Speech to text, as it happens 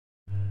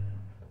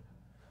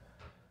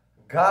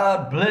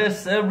God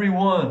bless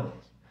everyone.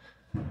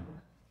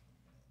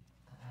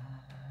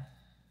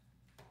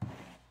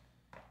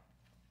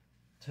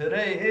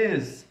 Today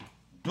is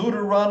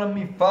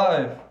Deuteronomy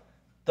 5,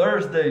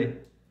 Thursday,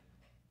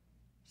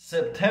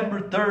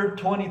 September 3rd,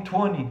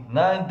 2020,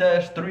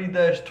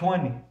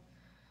 9-3-20.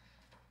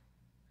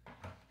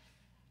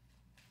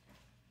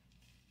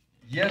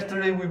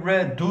 Yesterday we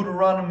read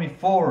Deuteronomy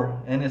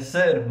 4, and it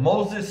said,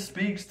 Moses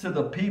speaks to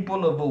the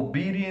people of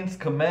obedience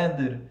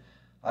commanded,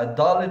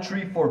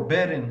 idolatry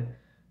forbidden,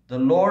 the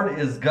Lord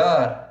is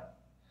God,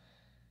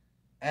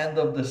 and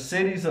of the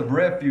cities of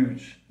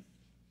refuge.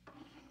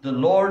 The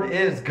Lord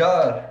is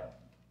God.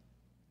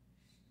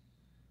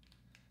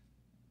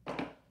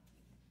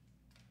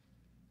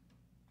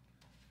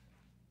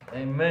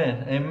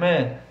 Amen.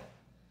 Amen.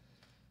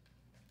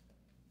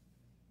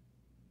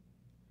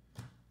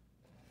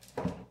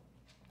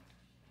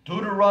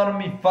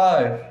 Deuteronomy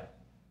 5.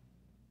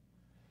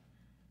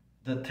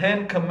 The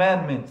 10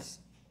 Commandments.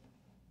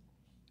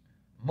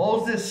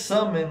 Moses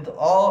summoned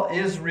all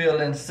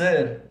Israel and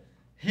said,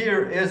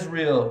 Hear,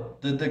 Israel,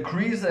 the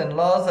decrees and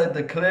laws I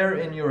declare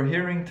in your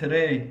hearing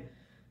today.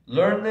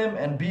 Learn them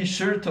and be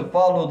sure to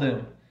follow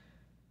them.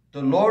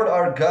 The Lord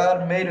our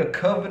God made a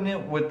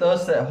covenant with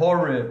us at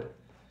Horeb.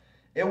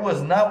 It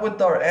was not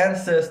with our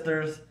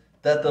ancestors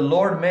that the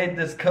Lord made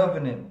this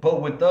covenant,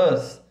 but with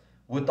us,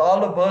 with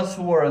all of us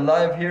who are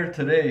alive here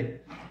today.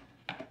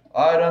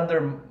 Alright,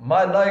 under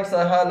my likes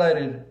I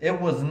highlighted, it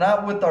was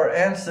not with our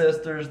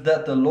ancestors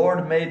that the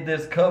Lord made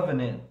this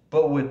covenant,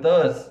 but with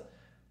us,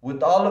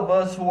 with all of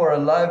us who are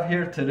alive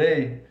here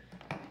today.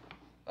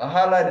 I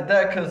highlighted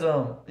that because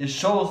it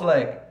shows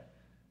like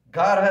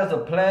God has a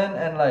plan,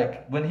 and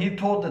like when he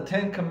told the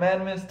 10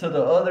 commandments to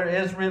the other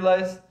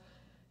Israelites,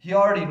 he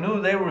already knew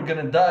they were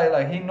going to die.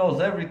 Like he knows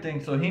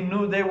everything, so he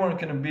knew they weren't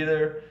going to be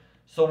there.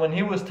 So when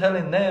he was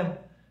telling them,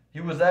 he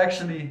was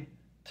actually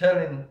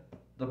telling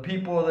the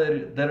people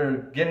that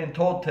are getting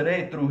told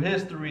today through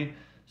history.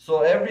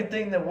 So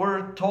everything that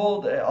we're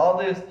told, all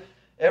this,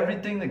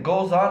 everything that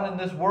goes on in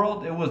this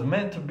world, it was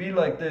meant to be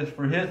like this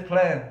for his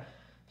plan.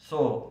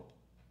 So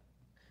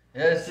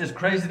yeah, it's just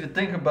crazy to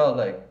think about.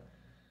 Like,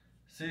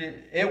 see,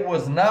 it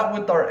was not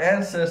with our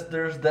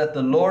ancestors that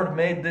the Lord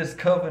made this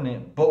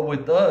covenant, but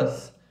with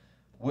us,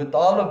 with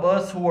all of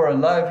us who are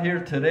alive here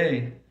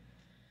today.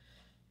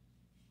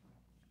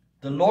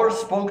 The Lord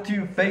spoke to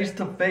you face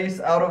to face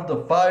out of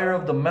the fire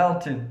of the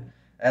mountain.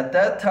 At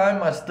that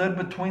time I stood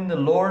between the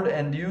Lord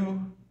and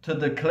you to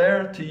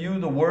declare to you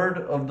the word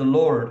of the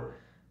Lord,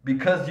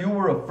 because you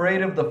were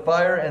afraid of the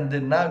fire and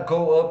did not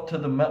go up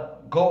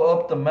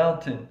the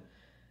mountain.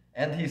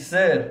 And he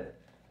said,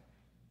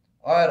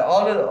 all right,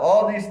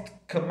 all these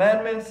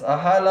commandments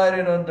I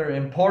highlighted under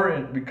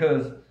important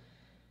because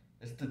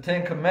it's the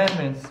 10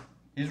 commandments.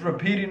 He's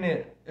repeating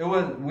it.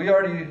 We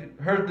already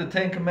heard the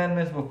 10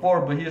 commandments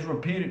before, but he's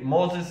repeating.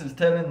 Moses is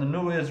telling the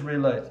new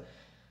Israelites.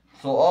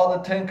 So all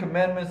the 10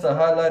 commandments I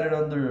highlighted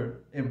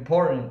under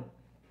important.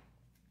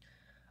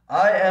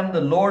 I am the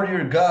Lord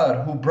your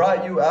God who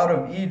brought you out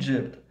of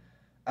Egypt,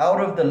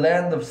 out of the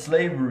land of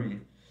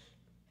slavery.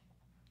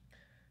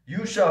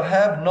 You shall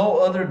have no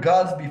other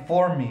gods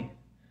before me.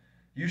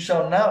 You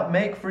shall not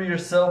make for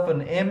yourself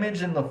an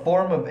image in the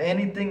form of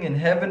anything in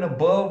heaven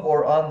above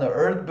or on the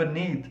earth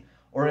beneath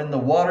or in the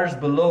waters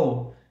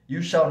below.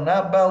 You shall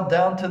not bow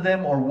down to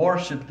them or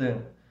worship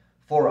them.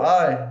 For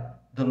I,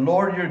 the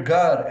Lord your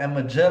God, am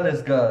a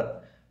jealous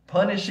God,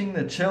 punishing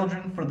the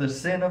children for the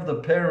sin of the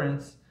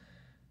parents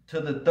to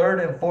the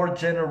 3rd and 4th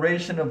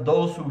generation of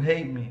those who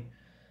hate me,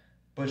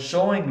 but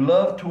showing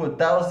love to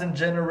 1,000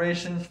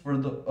 generations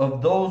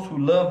of those who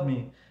love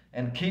me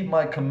and keep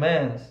my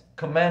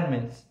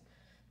commandments.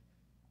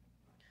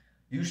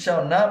 You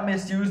shall not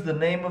misuse the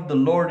name of the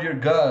Lord your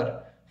God,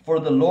 for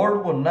the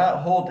Lord will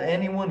not hold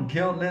anyone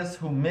guiltless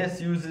who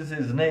misuses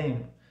his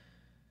name.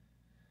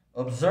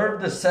 Observe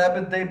the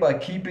Sabbath day by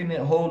keeping it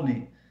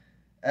holy,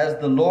 as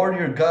the Lord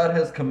your God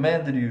has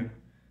commanded you.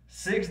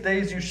 6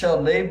 days you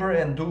shall labor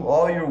and do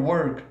all your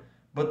work,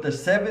 but the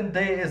 7th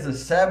day is a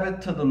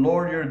Sabbath to the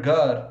Lord your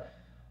God.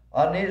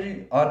 On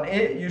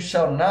it you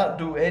shall not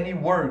do any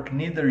work,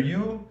 neither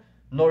you,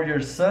 nor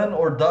your son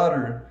or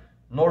daughter,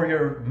 nor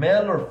your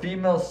male or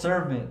female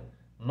servant,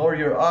 nor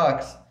your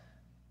ox,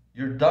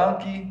 your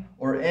donkey,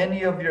 or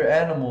any of your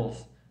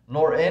animals,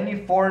 nor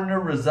any foreigner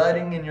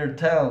residing in your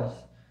towns,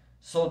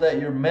 so that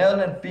your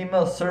male and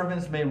female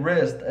servants may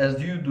rest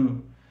as you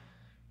do.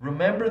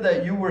 Remember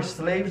that you were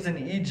slaves in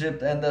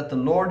Egypt, and that the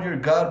Lord your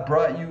God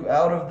brought you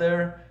out of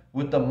there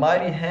with a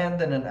mighty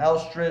hand and an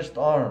outstretched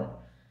arm.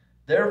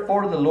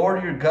 Therefore the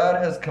Lord your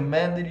God has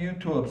commanded you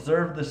to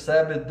observe the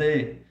Sabbath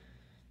day.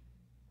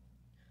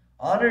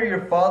 Honor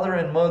your father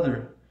and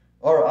mother,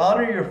 or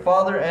honor your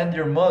father and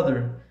your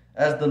mother,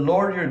 as the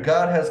Lord your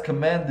God has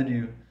commanded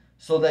you,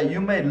 so that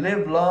you may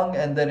live long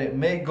and that it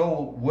may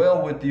go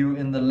well with you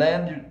in the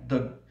land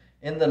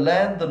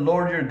the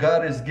Lord your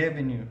God is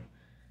giving you.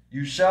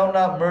 You shall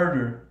not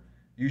murder.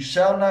 You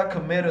shall not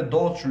commit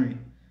adultery.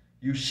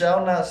 You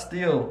shall not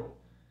steal.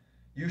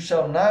 You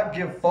shall not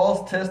give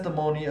false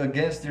testimony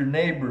against your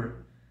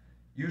neighbor.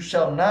 You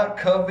shall not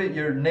covet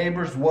your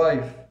neighbor's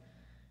wife.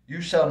 You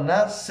shall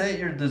not set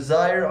your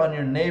desire on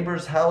your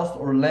neighbor's house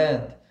or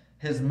land,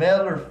 his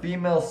male or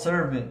female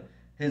servant,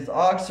 his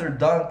ox or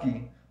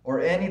donkey, or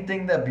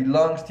anything that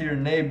belongs to your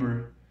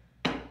neighbor.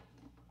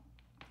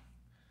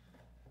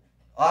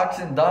 Ox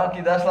and donkey,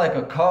 that's like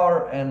a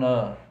car and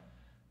a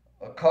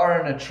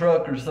car and a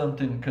truck or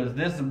something, because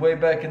this is way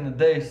back in the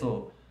day.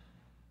 So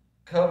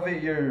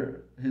covet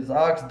his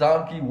ox,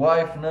 donkey,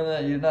 wife, none of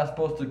that. You're not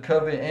supposed to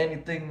covet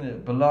anything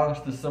that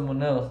belongs to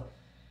someone else.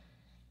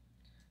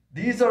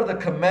 These are the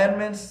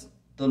commandments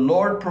the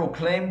Lord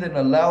proclaimed in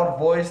a loud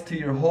voice to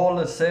your whole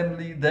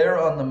assembly there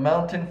on the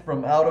mountain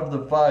from out of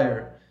the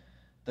fire,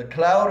 the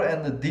cloud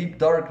and the deep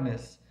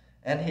darkness.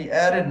 And he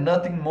added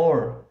nothing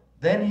more.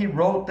 Then he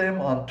wrote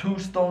them on 2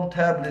 stone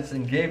tablets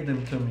and gave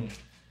them to me.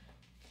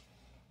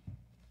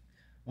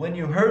 When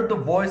you heard the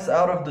voice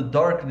out of the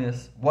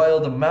darkness,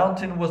 while the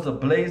mountain was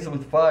ablaze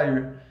with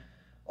fire,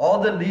 all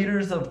the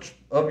leaders of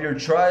your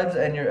tribes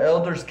and your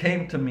elders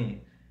came to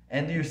me,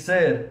 and you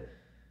said,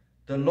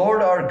 the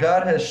Lord our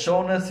God has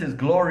shown us his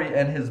glory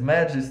and his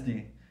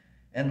majesty,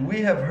 and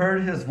we have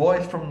heard his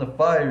voice from the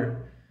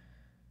fire.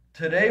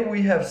 Today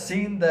we have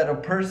seen that a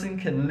person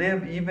can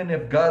live even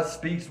if God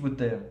speaks with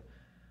them.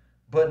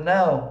 But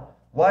now,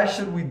 why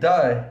should we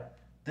die?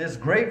 This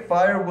great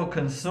fire will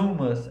consume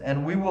us,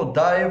 and we will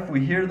die if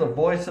we hear the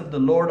voice of the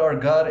Lord our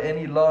God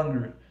any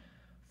longer.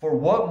 For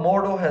what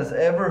mortal has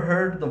ever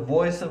heard the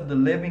voice of the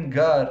living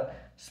God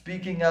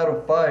speaking out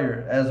of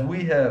fire, as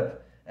we have,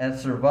 and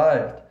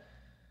survived?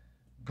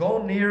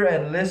 Go near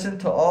and listen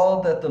to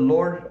all that the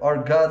Lord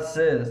our God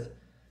says.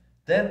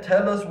 Then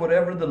tell us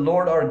whatever the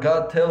Lord our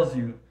God tells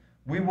you.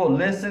 We will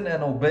listen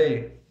and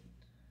obey.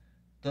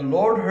 The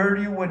Lord heard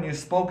you when you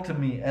spoke to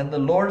me, and the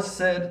Lord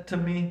said to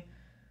me,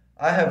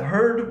 I have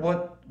heard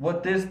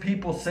what this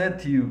people said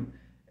to you.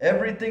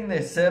 Everything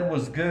they said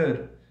was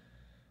good.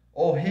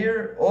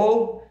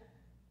 Oh,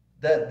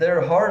 that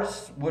their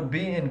hearts would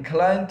be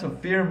inclined to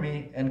fear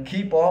me and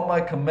keep all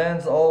my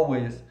commands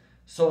always,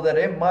 so that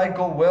it might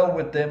go well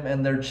with them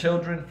and their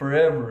children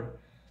forever.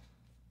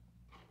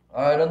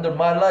 Alright, under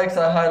my likes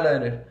I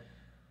highlighted,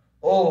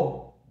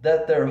 oh,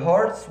 that their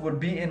hearts would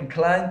be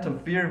inclined to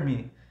fear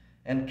me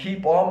and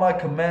keep all my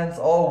commands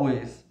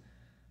always,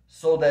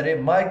 so that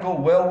it might go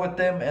well with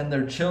them and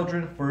their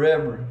children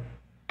forever.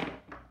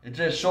 It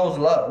just shows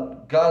a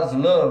lot God's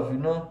love, you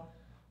know?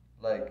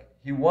 Like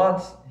he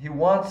wants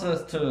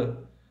us to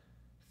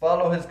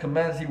follow his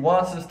commands. He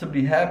wants us to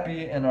be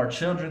happy and our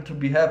children to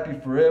be happy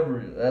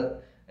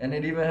forever. And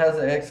it even has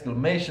an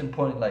exclamation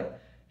point. Like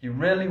he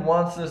really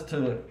wants us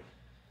to,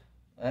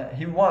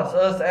 he wants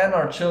us and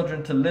our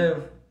children to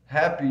live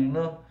happy, you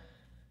know?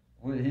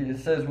 It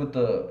says with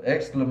the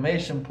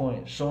exclamation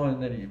point,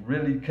 showing that he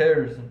really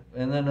cares.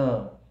 And then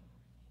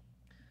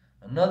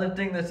another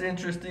thing that's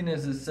interesting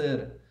is it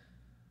said,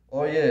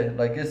 oh yeah,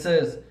 like it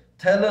says,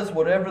 tell us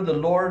whatever the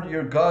Lord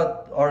your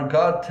God, our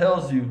God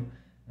tells you.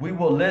 We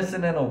will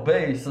listen and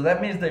obey. So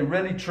that means they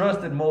really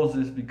trusted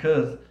Moses,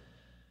 because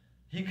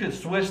he could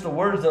switch the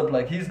words up.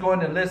 Like he's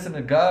going to listen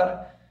to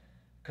God,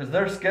 because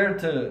they're scared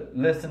to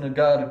listen to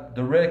God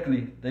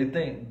directly. They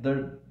think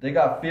they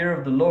got fear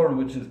of the Lord,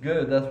 which is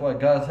good. That's why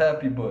God's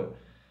happy. But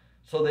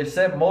so they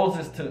sent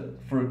Moses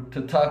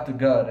to talk to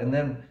God, and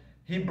then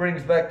he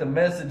brings back the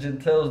message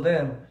and tells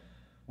them,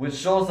 which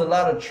shows a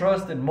lot of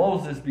trust in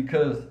Moses,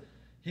 because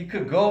he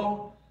could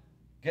go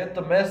get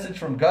the message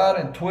from God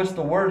and twist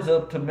the words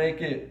up to make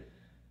it,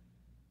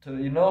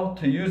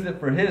 to use it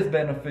for his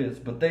benefits.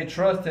 But they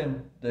trust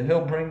him that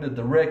he'll bring the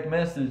direct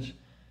message.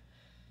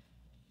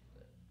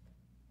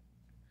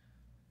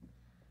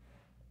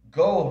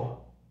 Go,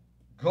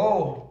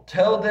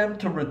 tell them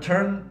to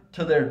return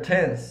to their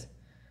tents.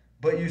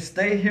 But you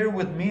stay here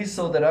with me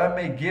so that I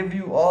may give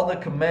you all the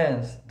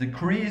commands,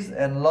 decrees,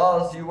 and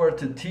laws you are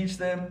to teach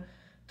them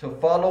to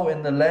follow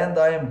in the land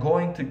I am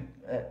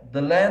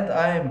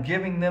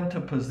giving them to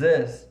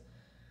possess.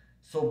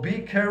 So be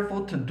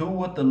careful to do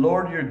what the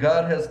Lord your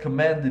God has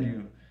commanded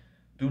you.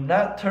 Do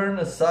not turn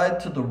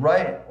aside to the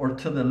right or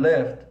to the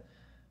left.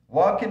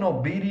 Walk in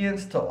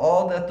obedience to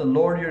all that the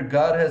Lord your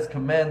God has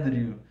commanded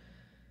you,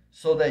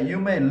 so that you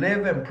may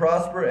live and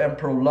prosper and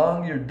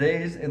prolong your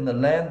days in the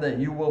land that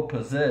you will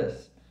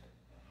possess.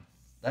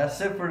 That's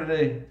it for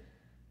today.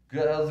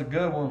 Good, that was a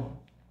good one.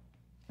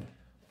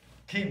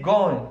 Keep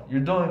going. You're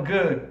doing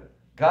good.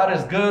 God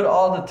is good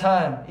all the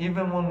time,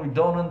 even when we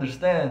don't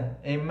understand.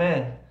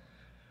 Amen.